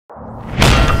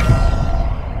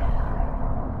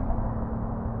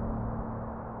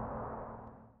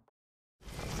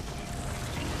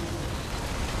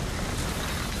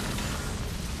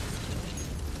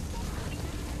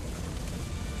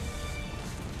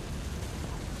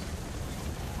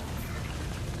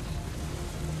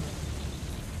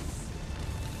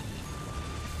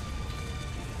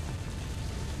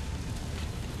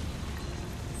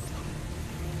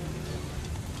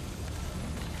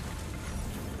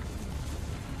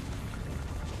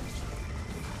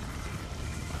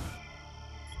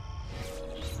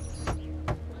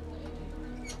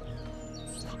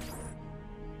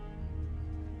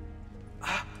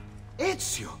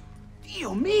Ezio!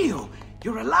 Dio mio!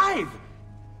 You're alive!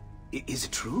 Is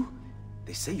it true?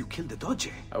 They say you killed the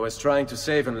Doge. I was trying to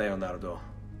save him, Leonardo.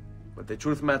 But the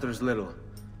truth matters little.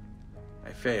 I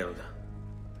failed.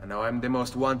 And now I'm the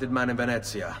most wanted man in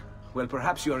Venezia. Well,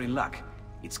 perhaps you are in luck.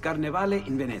 It's Carnevale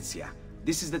in Venezia.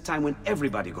 This is the time when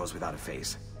everybody goes without a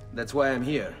face. That's why I'm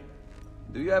here.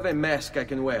 Do you have a mask I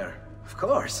can wear? Of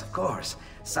course, of course.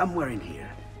 Somewhere in here.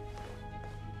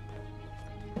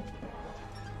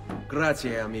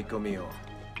 Grazie, amico mio.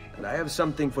 And I have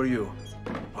something for you.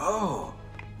 Oh,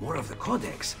 more of the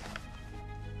Codex.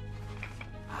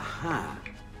 Aha.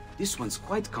 This one's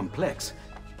quite complex.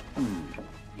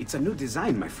 It's a new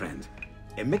design, my friend.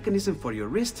 A mechanism for your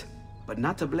wrist, but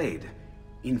not a blade.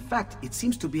 In fact, it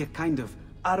seems to be a kind of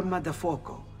arma da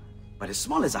fuoco, but as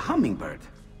small as a hummingbird.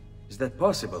 Is that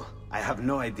possible? I have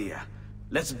no idea.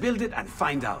 Let's build it and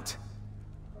find out.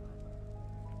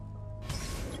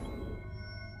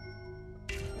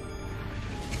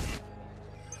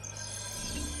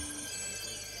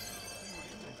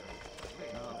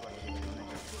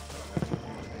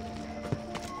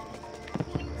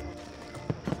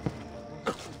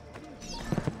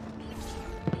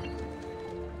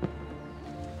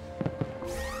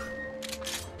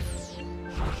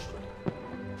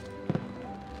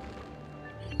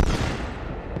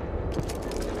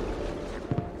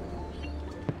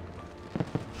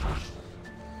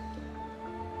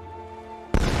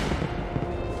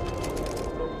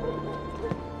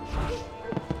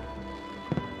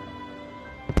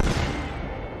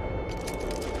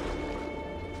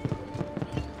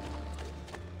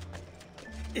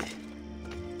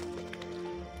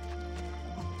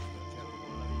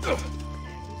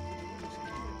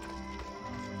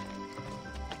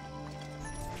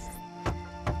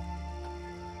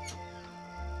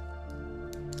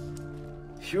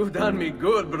 You've done me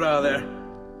good, brother.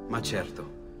 Ma certo.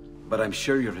 But I'm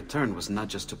sure your return was not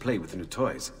just to play with new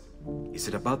toys. Is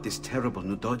it about this terrible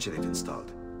new doge they've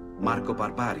installed? Marco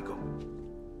Barbarigo?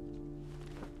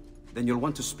 Then you'll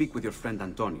want to speak with your friend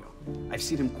Antonio. I've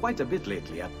seen him quite a bit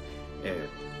lately at...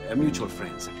 mutual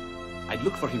friends. I'd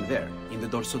look for him there, in the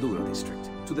Dorsoduro district.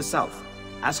 To the south.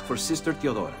 Ask for Sister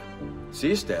Teodora.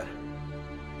 Sister?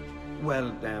 Well,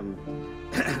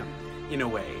 in a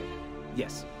way,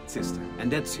 yes, sister.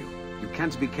 And Ezio, you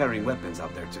can't be carrying weapons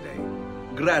out there today.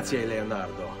 Grazie,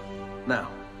 Leonardo. Now,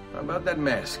 how about that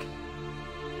mask?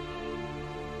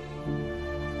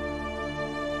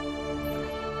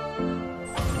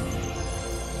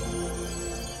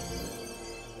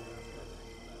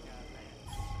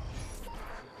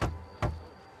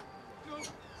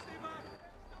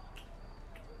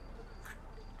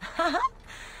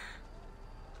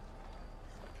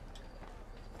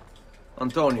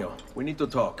 Antonio, we need to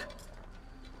talk.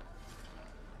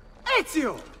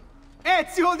 Ezio!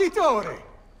 Ezio Auditore!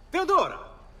 Teodora!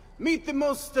 Meet the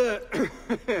most,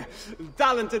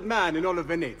 talented man in all of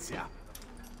Venezia.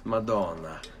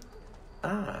 Madonna.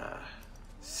 Ah,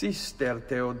 Sister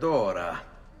Teodora.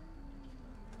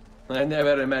 I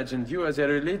never imagined you as a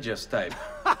religious type.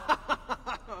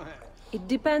 It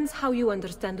depends how you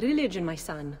understand religion, my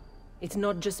son. It's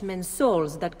not just men's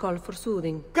souls that call for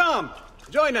soothing. Come!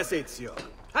 Join us, Ezio.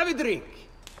 Have a drink.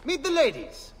 Meet the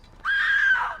ladies.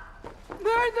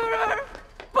 Murderer!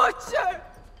 Butcher!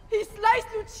 He sliced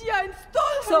Lucia and stole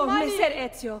So, her money! Messer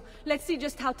Ezio, let's see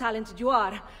just how talented you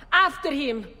are. After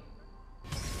him!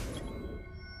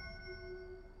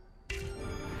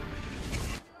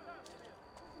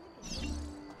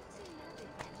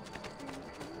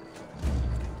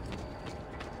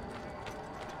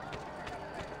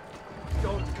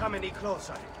 Don't come any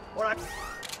closer, or I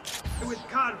will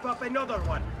carve up another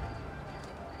one.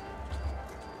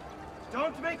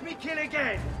 Don't make me kill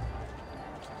again!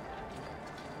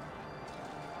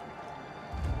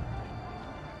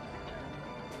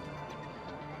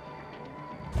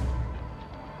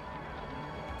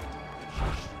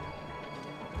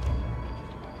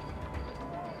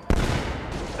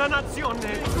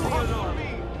 Dannazione!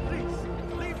 Please,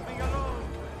 leave me alone!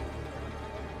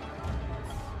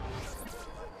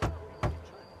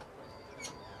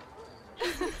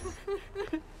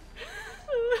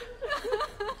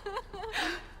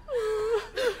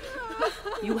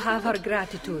 have our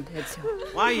gratitude,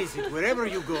 Ezio. Why is it wherever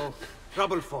you go,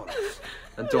 trouble follows?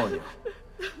 Antonio,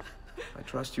 I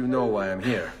trust you know why I'm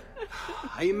here.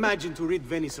 I imagine to rid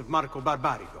Venice of Marco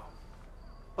Barbarigo.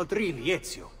 But really,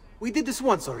 Ezio, we did this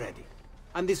once already.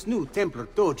 And this new Templar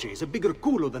Doge is a bigger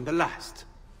culo than the last.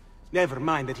 Never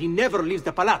mind that he never leaves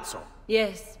the palazzo.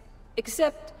 Yes,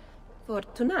 except for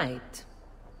tonight.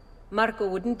 Marco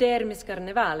wouldn't dare miss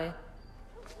Carnevale.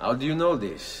 How do you know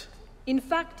this? In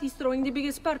fact, he's throwing the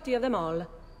biggest party of them all.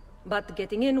 But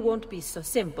getting in won't be so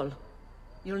simple.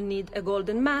 You'll need a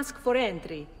golden mask for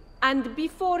entry. And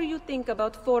before you think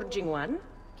about forging one,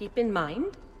 keep in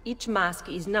mind, each mask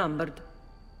is numbered.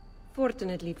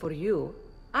 Fortunately for you,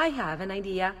 I have an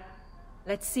idea.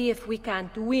 Let's see if we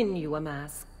can't win you a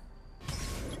mask.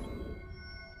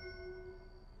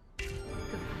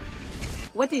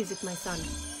 What is it, my son?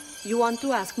 You want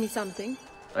to ask me something?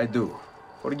 I do.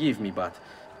 Forgive me, but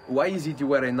why is it you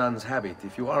wear a nun's habit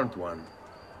if you aren't one?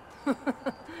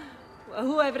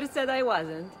 Whoever said I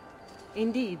wasn't?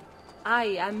 Indeed, I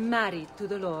am married to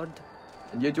the Lord.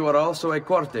 And yet you are also a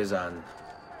courtesan.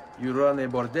 You run a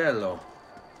bordello.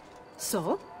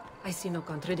 So, I see no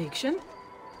contradiction.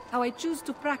 How I choose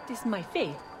to practice my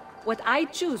faith, what I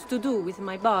choose to do with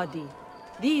my body.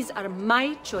 These are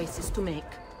my choices to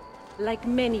make. Like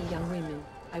many young women,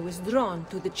 I was drawn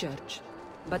to the church,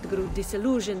 but grew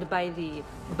disillusioned by the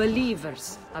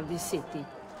believers of the city.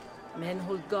 Men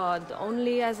hold God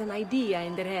only as an idea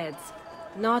in their heads,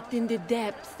 not in the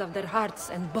depths of their hearts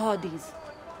and bodies.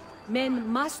 Men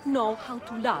must know how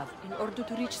to love in order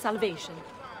to reach salvation.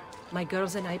 My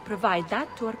girls and I provide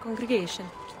that to our congregation.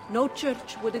 No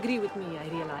church would agree with me, I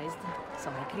realized, so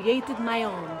I created my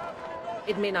own.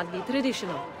 It may not be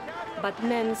traditional, but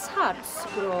men's hearts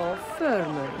grow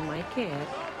firmer in my care.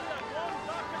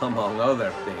 Among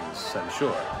other things, I'm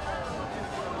sure.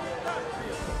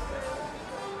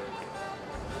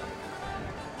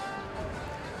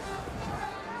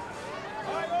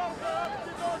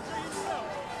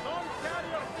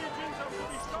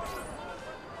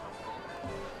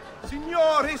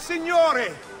 Signore,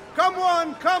 signore! Come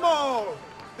on, come on!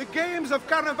 The games of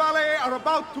Carnevale are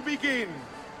about to begin.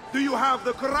 Do you have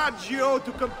the coraggio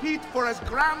to compete for as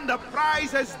grand a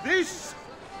prize as this?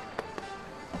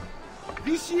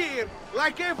 This year,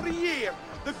 like every year,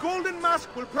 the Golden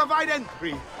Mask will provide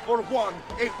entry for one,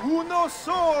 e uno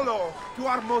solo, to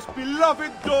our most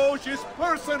beloved Doge's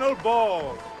personal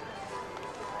ball.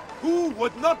 Who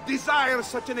would not desire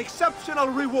such an exceptional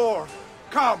reward?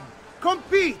 Come,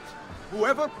 compete!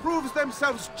 Whoever proves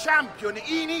themselves champion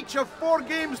in each of 4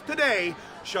 games today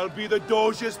shall be the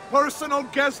Doge's personal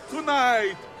guest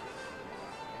tonight.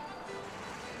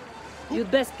 You'd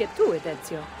best get to it,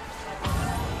 Ezio.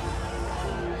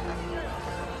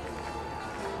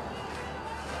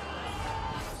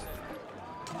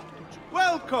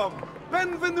 Welcome!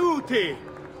 Benvenuti!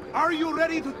 Are you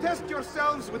ready to test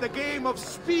yourselves with a game of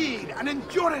speed and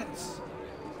endurance?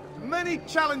 Many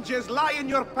challenges lie in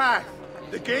your path.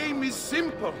 The game is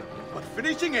simple, but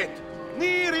finishing it,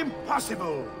 near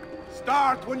impossible.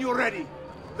 Start when you're ready.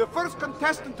 The first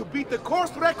contestant to beat the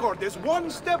course record is 1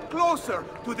 step closer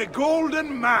to the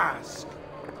Golden Mask.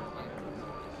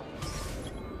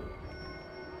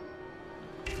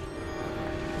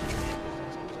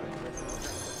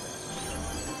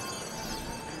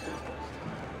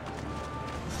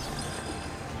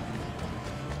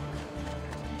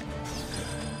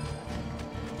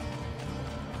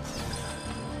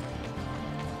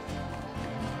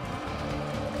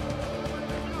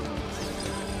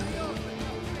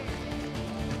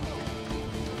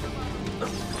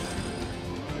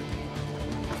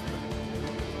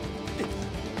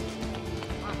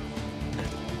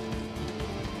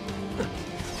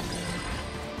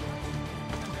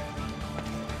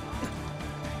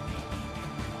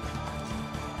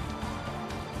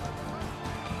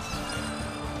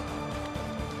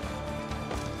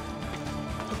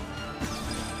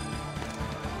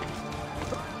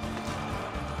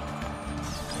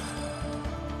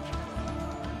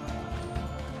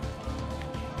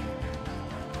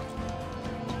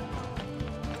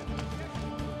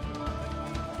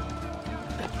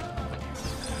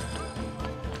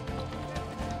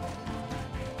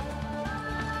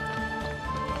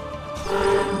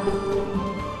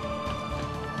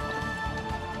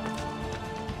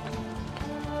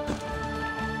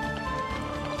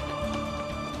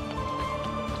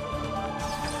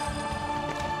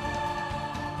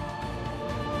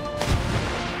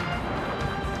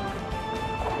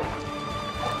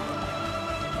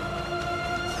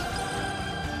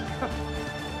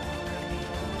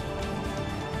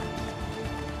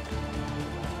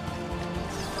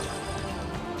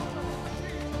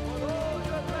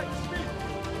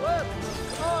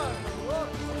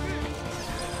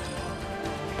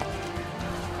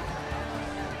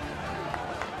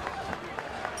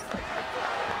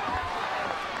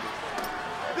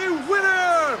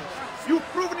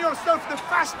 the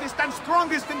fastest and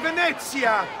strongest in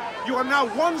Venezia. You are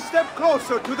now one step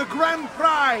closer to the grand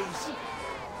prize.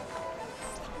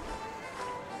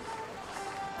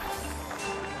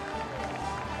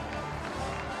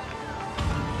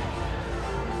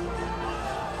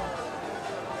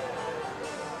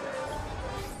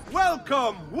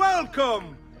 Welcome,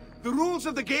 welcome! The rules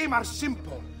of the game are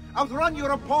simple. Outrun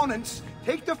your opponents,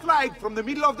 take the flag from the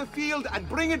middle of the field and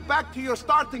bring it back to your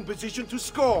starting position to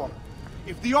score.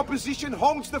 If the opposition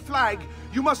holds the flag,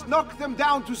 you must knock them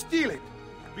down to steal it.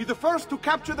 Be the first to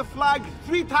capture the flag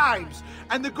 3 times,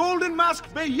 and the golden mask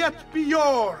may yet be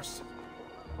yours.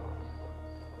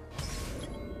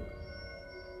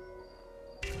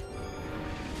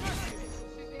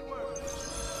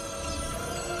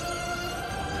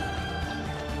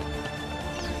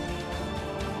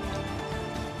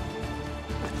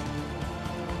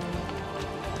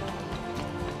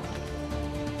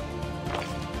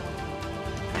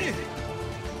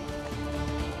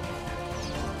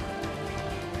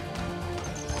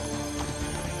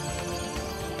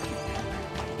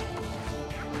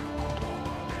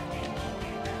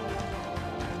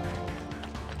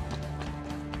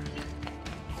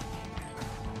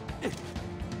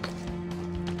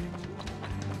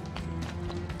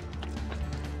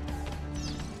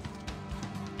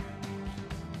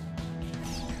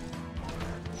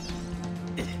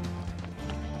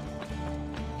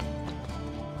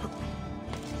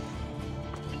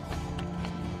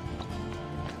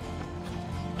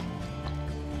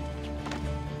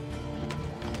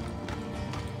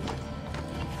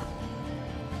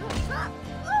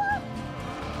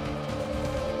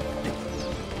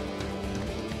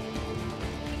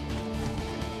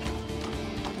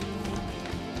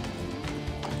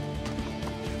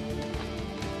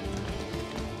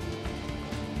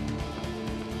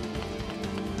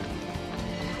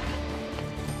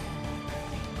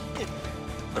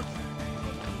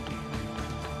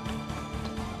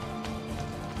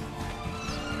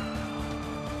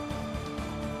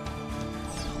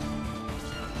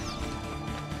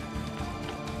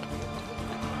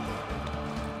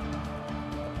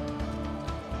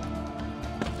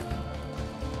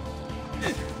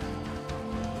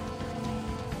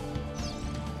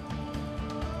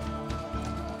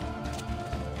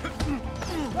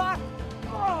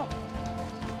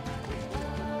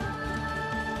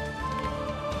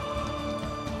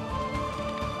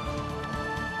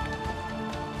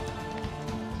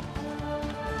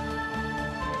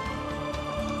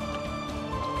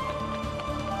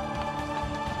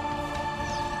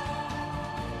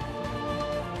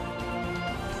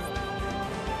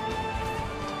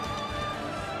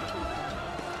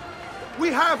 We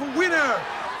have a winner!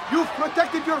 You've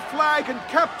protected your flag and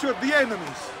captured the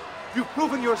enemies. You've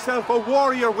proven yourself a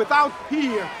warrior without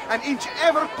peer, an inch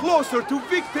ever closer to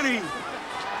victory!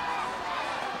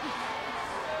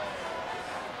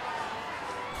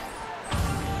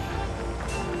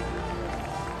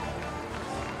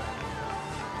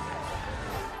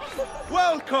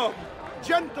 Welcome!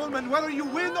 Gentlemen, whether you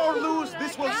win or lose,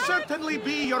 this will certainly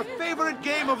be your favorite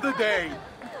game of the day.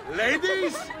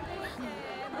 Ladies?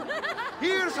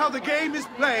 Here's how the game is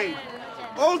played.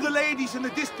 All the ladies in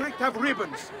the district have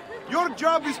ribbons. Your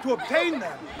job is to obtain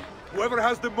them. Whoever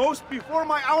has the most before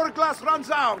my hourglass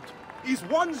runs out is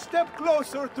one step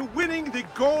closer to winning the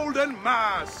golden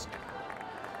mask.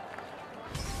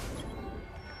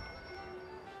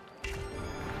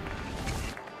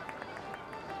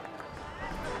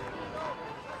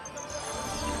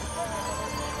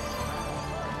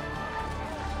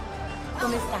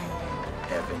 Come stai?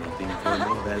 Have anything for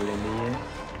me, belle mie?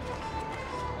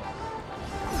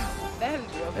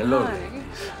 Hello,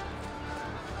 ladies.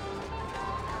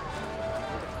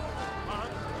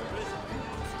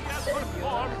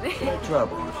 Can I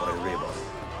trouble you for a ribbon?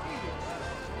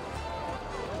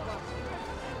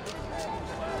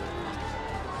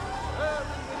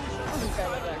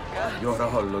 You're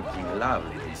all looking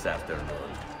lovely this afternoon.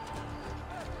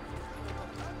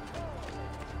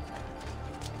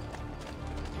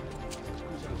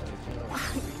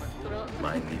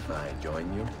 Mind if I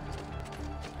join you?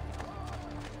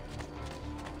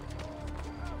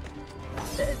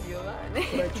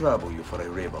 Can I trouble you for a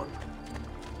ribbon?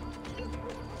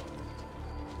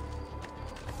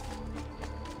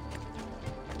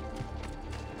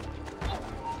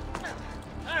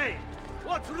 Hey!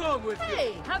 What's wrong with you?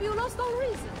 Hey, have you lost all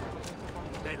reason?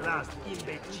 That last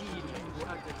imbecile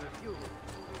wanted refuse.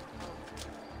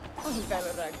 Oh,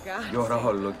 bello ragazzo. You're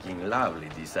all looking lovely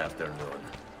this afternoon.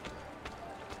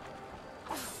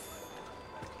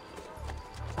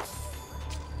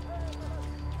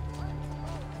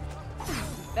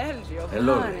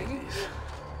 Hello, ladies.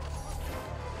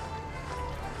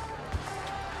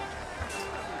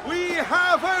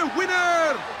 have a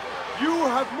winner! You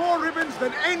have more ribbons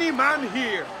than any man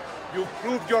here. You've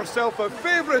proved yourself a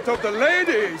favorite of the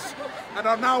ladies, and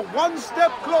are now one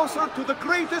step closer to the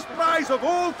greatest prize of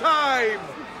all time!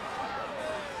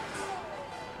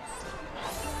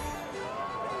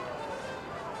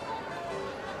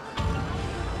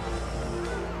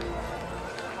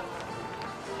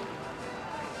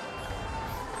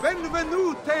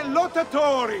 Benvenute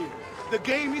lottatori! The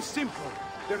game is simple.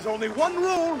 There's only one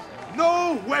rule,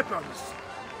 no weapons.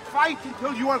 Fight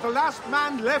until you are the last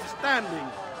man left standing.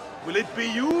 Will it be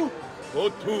you or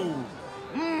two?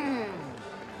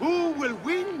 Who will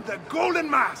win the Golden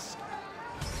Mask?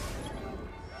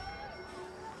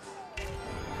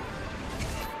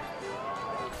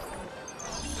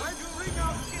 Time to ring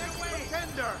out getaway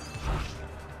tender.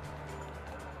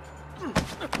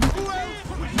 Who else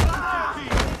will be?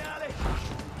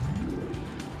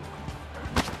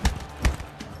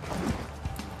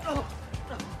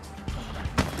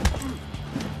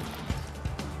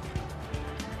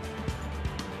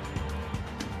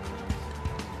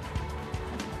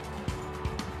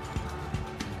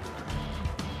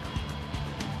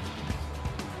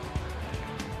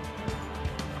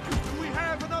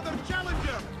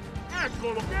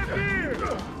 Get here!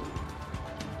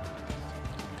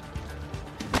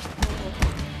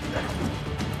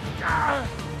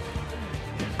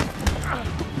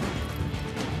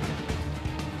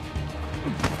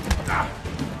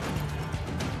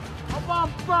 About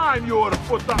time you ought to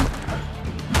put that.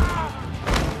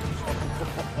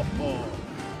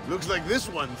 Looks like this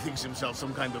one thinks himself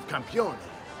some kind of campione.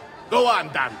 Go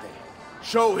on, Dante.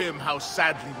 Show him how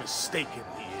sadly mistaken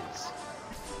he is.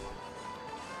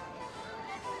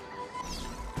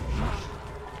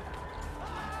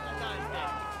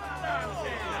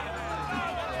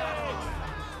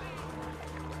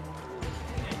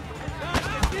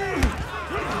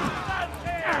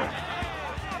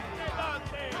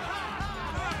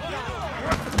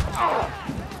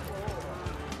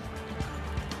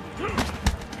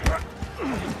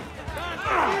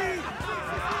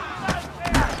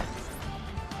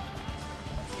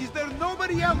 Is there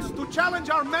nobody else to challenge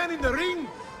our man in the ring?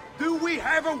 Do we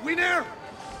have a winner?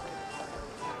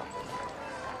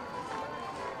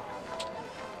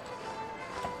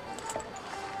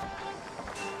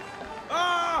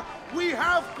 Ah, we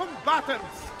have combatants!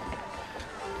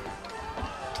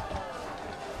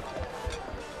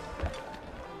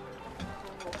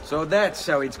 So that's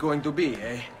how it's going to be,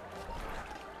 eh?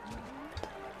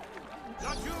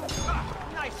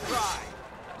 Nice try.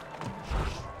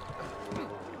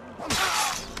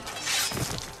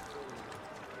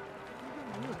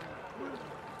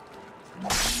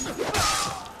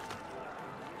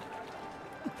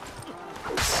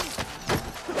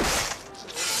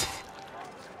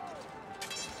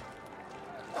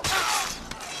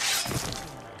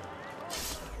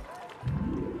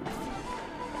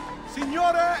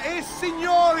 Signore e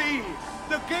signori,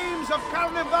 the games of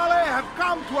Carnevale have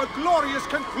come to a glorious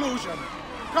conclusion.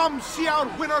 Come see our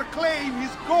winner claim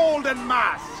his golden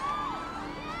mask.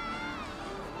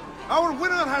 Our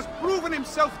winner has proven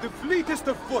himself the fleetest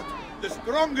of foot, the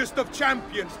strongest of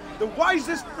champions, the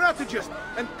wisest strategist,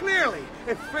 and clearly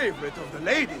a favorite of the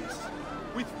ladies.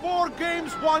 With 4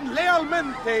 games won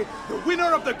lealmente, the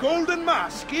winner of the golden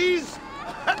mask is...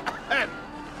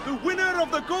 the winner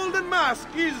of the golden mask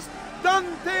is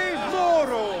Dante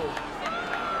Moro!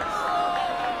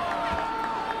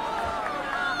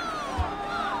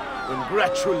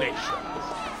 Congratulations.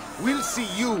 We'll see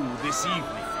you this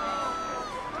evening.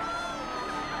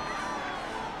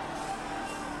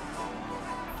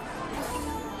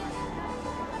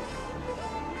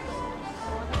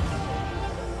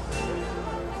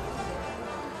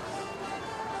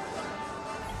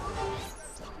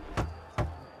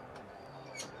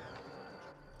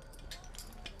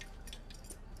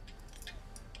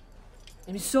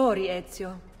 I'm sorry,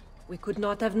 Ezio. We could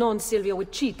not have known Silvio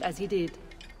would cheat as he did.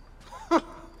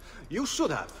 You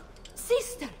should have.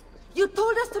 Sister, you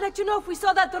told us to let you know if we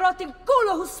saw that rotten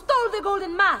culo who stole the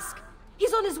golden mask.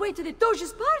 He's on his way to the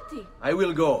Doge's party. I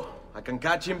will go. I can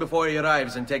catch him before he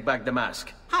arrives and take back the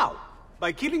mask. How?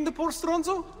 By killing the poor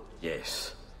Stronzo?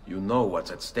 Yes. You know what's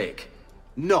at stake.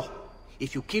 No.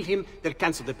 If you kill him, they'll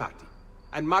cancel the party.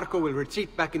 And Marco will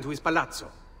retreat back into his palazzo.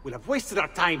 We'll have wasted our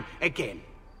time again.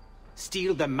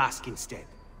 Steal the mask instead.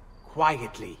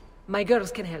 Quietly. My girls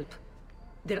can help.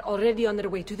 They're already on their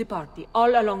way to the party,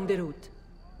 all along the route.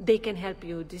 They can help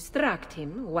you distract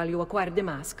him while you acquire the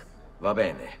mask. Va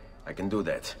bene. I can do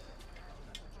that.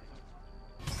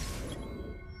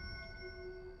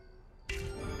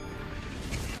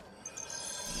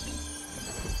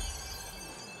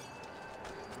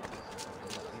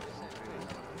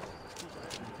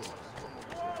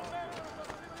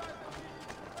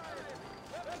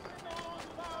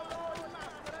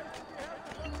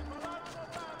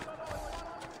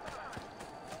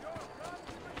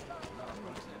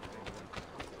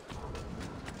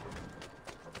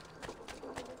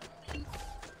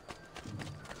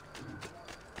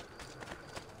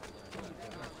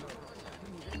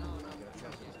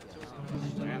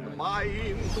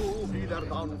 trying to be their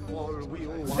downfall. We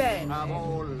want Ben. to have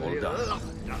all their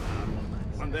laughter.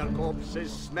 When their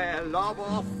corpses smell of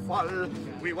offal,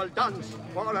 we will dance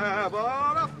forever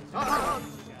after.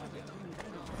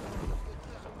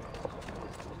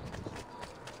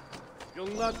 You'll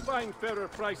not find fairer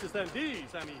prices than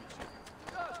these, Ammicuz.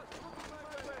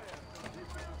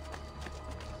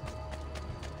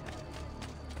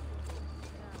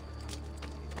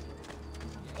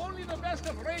 Only the best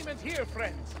of raiment here,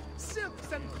 friends.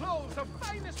 Silks and clothes of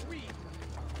finest weave.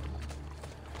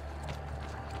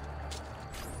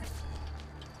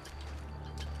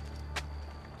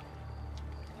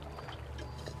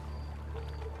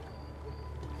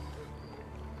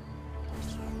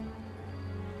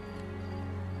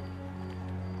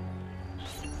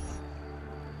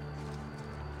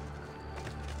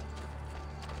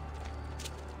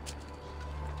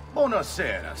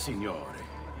 Buonasera, signore.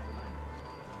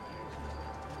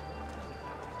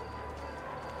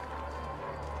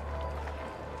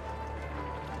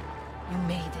 You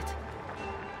made it.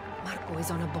 Marco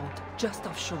is on a boat, just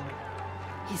offshore.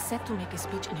 He's set to make a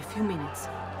speech in a few minutes.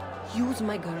 Use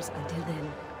my girls until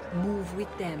then. Move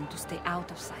with them to stay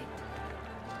out of sight.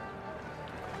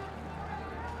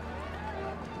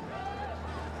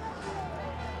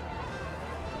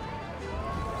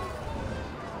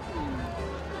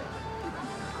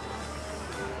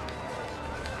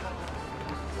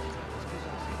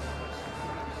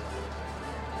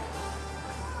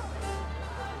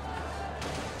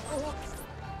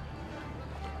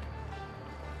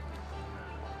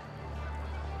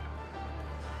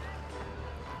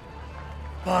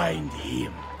 Find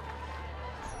him.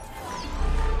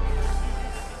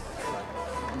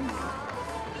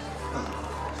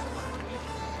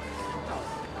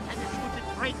 And the shooting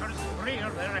traitors rear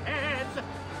their heads.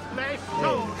 They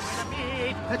show the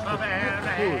beat of their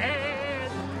heads.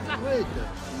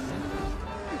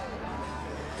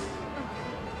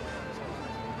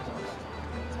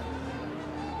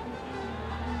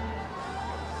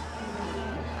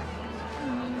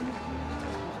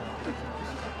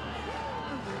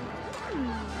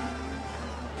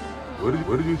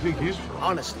 Where do you think he's from?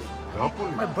 Honestly,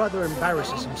 Napoli? my brother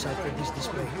embarrasses himself with this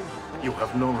display. You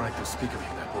have no right to speak of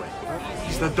him that way.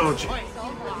 He's the Doge.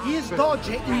 He is Doge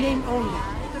in name only,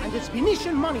 and it's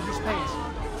Venetian money he spends.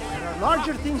 There are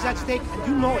larger things at stake, and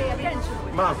you know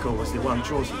it. Marco was the one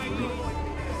chosen to lead.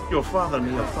 Your father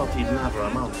may have thought he'd never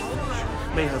amount to much,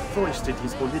 may have foisted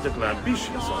his political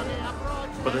ambitions on him,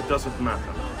 but it doesn't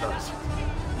matter now, does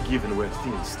it? Given where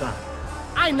things stand.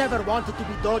 I never wanted to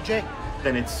be Doge.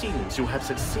 Then it seems you have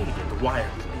succeeded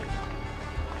wildly.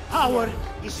 Power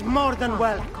is more than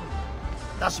wealth.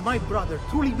 Does my brother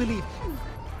truly believe?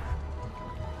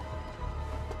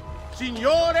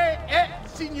 Signore e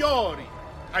signori,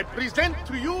 I present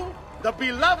to you the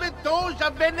beloved Doge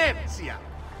of Venezia.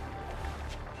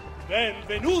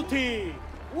 Benvenuti!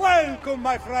 Welcome,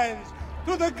 my friends,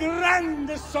 to the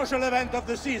grandest social event of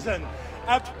the season.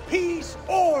 At peace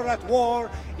or at war,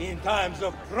 in times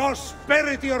of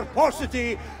prosperity or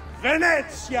paucity,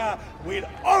 Venezia will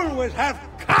always have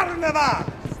Carnival!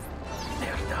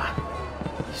 Merda.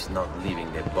 He's not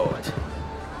leaving the boat.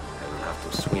 I will have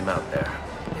to swim out there.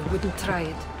 They wouldn't try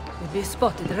it. We'd be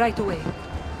spotted right away.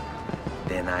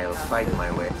 Then I'll fight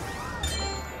my way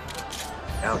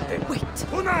out there. Wait!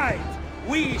 Tonight,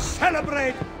 we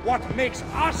celebrate what makes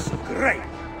us great.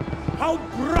 How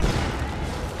bright...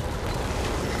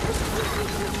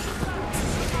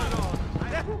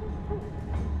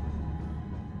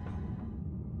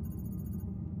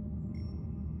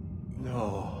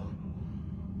 No.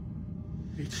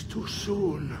 It's too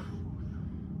soon.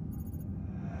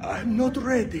 I'm not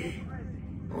ready.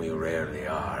 We rarely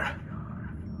are.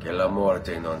 Che la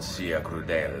morte non sia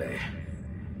crudele.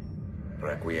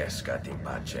 Requiescat in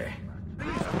pace.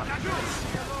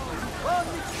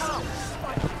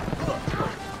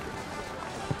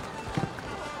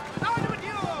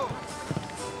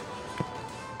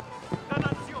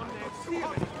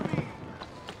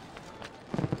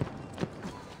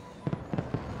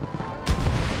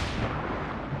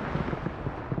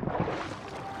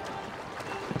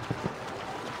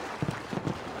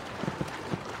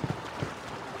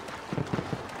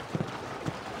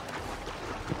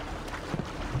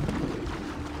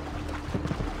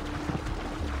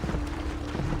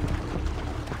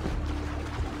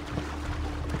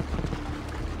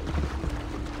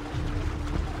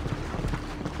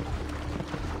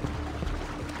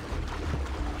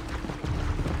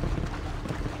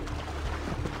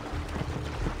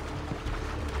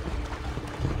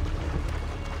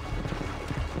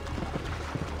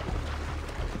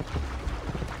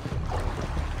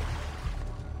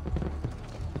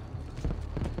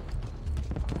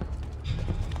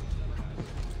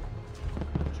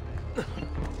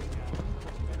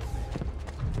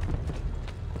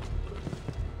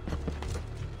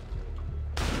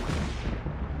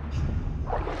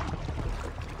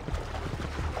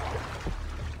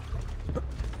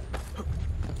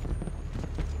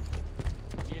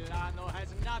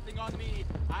 on me.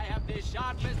 I have the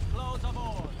sharpest claws of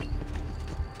all.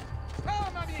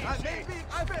 Come, amici!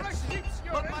 I've fresh sheep's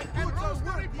urine and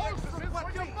rosemary poultices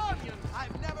for your bunions!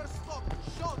 I've never stopped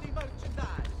shoddy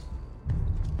merchandise.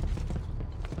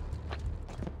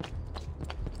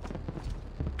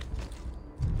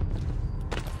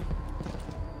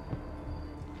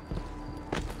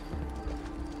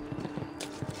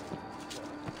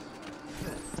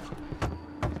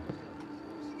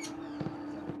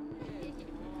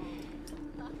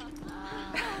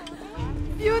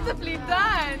 Beautifully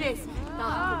done!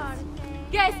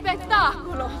 Che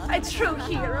spettacolo! A true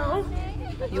hero!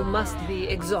 You must be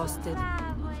exhausted.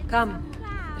 Come,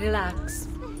 relax.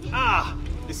 Ah!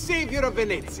 The savior of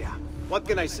Venezia! What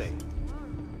can I say?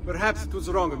 Perhaps it was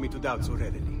wrong of me to doubt so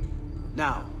readily.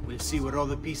 Now, we'll see where all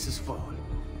the pieces fall.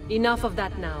 Enough of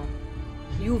that now.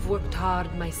 You've worked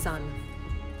hard, my son.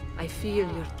 I feel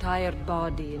your tired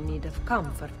body in need of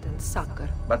comfort and succor.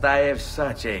 But I have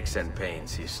such aches and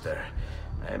pains, sister.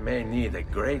 I may need a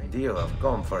great deal of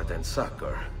comfort and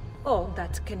succor. Oh,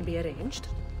 that can be arranged.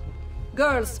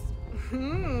 Girls.